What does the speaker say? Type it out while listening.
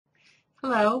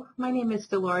Hello, my name is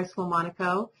Dolores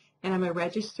LoMonaco, and I'm a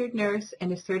registered nurse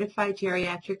and a certified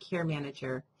geriatric care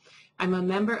manager. I'm a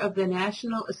member of the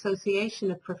National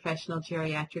Association of Professional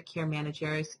Geriatric Care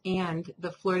Managers and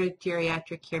the Florida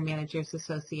Geriatric Care Managers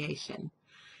Association.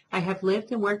 I have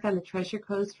lived and worked on the Treasure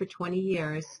Coast for 20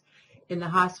 years in the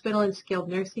hospital and skilled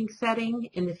nursing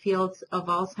setting, in the fields of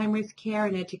Alzheimer's care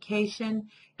and education,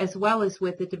 as well as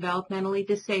with the developmentally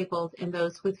disabled and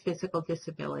those with physical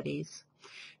disabilities.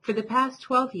 For the past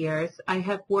 12 years, I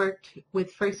have worked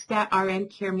with Firstat RN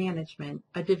Care Management,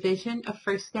 a division of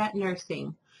Firstat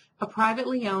Nursing, a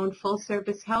privately owned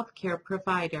full-service healthcare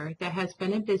provider that has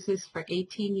been in business for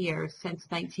 18 years since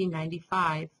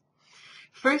 1995.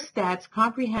 Firstat's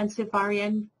comprehensive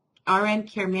RN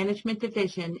Care Management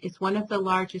division is one of the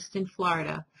largest in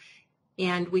Florida,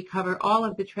 and we cover all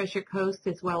of the Treasure Coast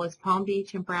as well as Palm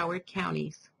Beach and Broward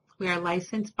counties. We are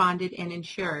licensed, bonded, and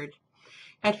insured.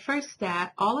 At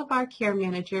Firstat, all of our care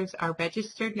managers are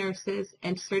registered nurses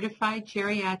and certified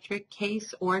geriatric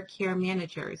case or care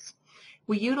managers.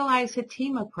 We utilize a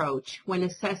team approach when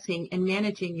assessing and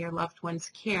managing your loved one's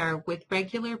care with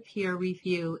regular peer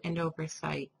review and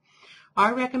oversight.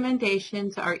 Our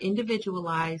recommendations are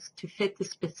individualized to fit the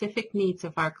specific needs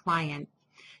of our client.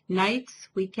 Nights,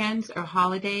 weekends, or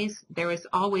holidays, there is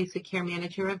always a care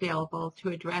manager available to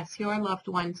address your loved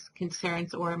one's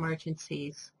concerns or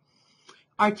emergencies.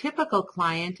 Our typical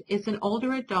client is an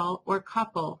older adult or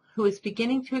couple who is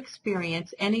beginning to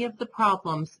experience any of the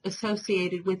problems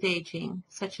associated with aging,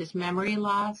 such as memory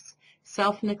loss,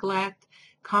 self-neglect,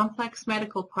 complex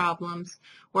medical problems,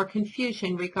 or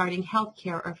confusion regarding health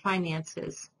care or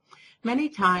finances. Many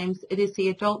times, it is the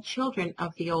adult children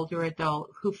of the older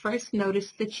adult who first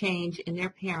notice the change in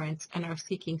their parents and are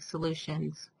seeking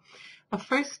solutions. A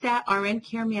Firstat RN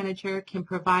Care Manager can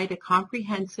provide a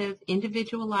comprehensive,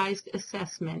 individualized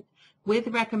assessment with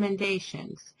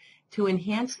recommendations to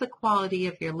enhance the quality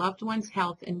of your loved one's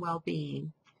health and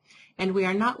well-being. And we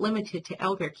are not limited to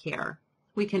elder care.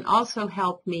 We can also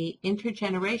help meet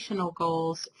intergenerational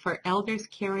goals for elders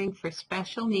caring for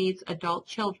special needs adult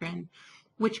children,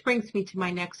 which brings me to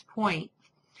my next point.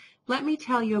 Let me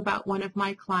tell you about one of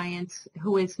my clients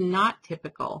who is not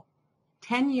typical.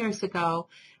 10 years ago,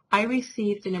 I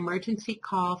received an emergency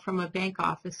call from a bank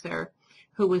officer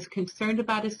who was concerned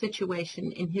about a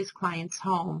situation in his client's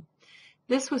home.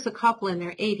 This was a couple in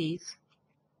their 80s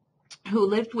who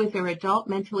lived with their adult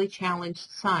mentally challenged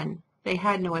son. They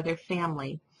had no other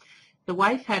family. The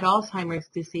wife had Alzheimer's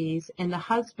disease, and the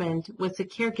husband was a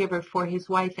caregiver for his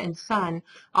wife and son,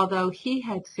 although he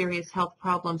had serious health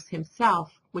problems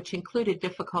himself, which included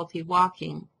difficulty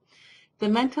walking. The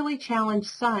mentally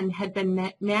challenged son had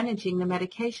been managing the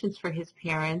medications for his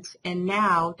parents, and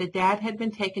now the dad had been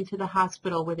taken to the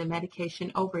hospital with a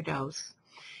medication overdose.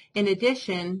 In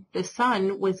addition, the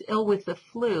son was ill with the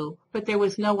flu, but there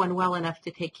was no one well enough to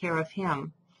take care of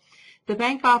him. The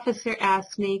bank officer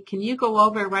asked me, "Can you go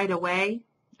over right away?"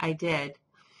 I did.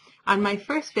 On my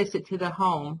first visit to the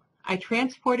home, I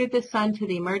transported the son to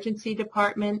the emergency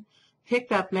department,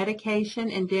 picked up medication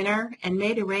and dinner, and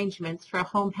made arrangements for a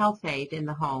home health aide in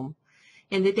the home.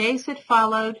 In the days that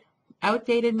followed,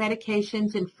 outdated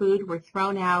medications and food were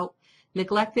thrown out,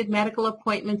 neglected medical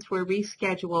appointments were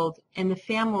rescheduled, and the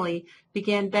family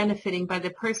began benefiting by the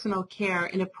personal care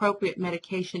and appropriate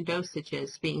medication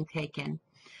dosages being taken.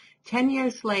 10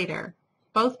 years later,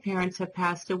 both parents have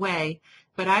passed away,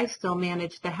 but I still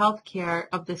manage the health care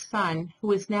of the son,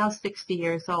 who is now 60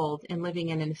 years old and living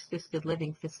in an assisted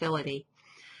living facility.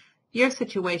 Your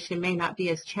situation may not be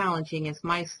as challenging as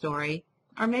my story,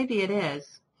 or maybe it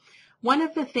is. One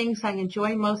of the things I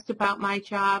enjoy most about my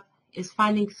job is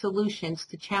finding solutions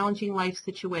to challenging life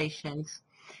situations,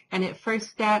 and at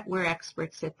Firstat, we're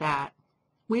experts at that.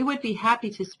 We would be happy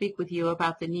to speak with you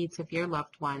about the needs of your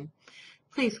loved one.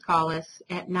 Please call us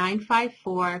at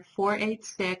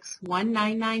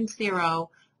 954-486-1990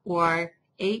 or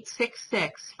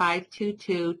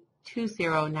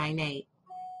 866-522-2098.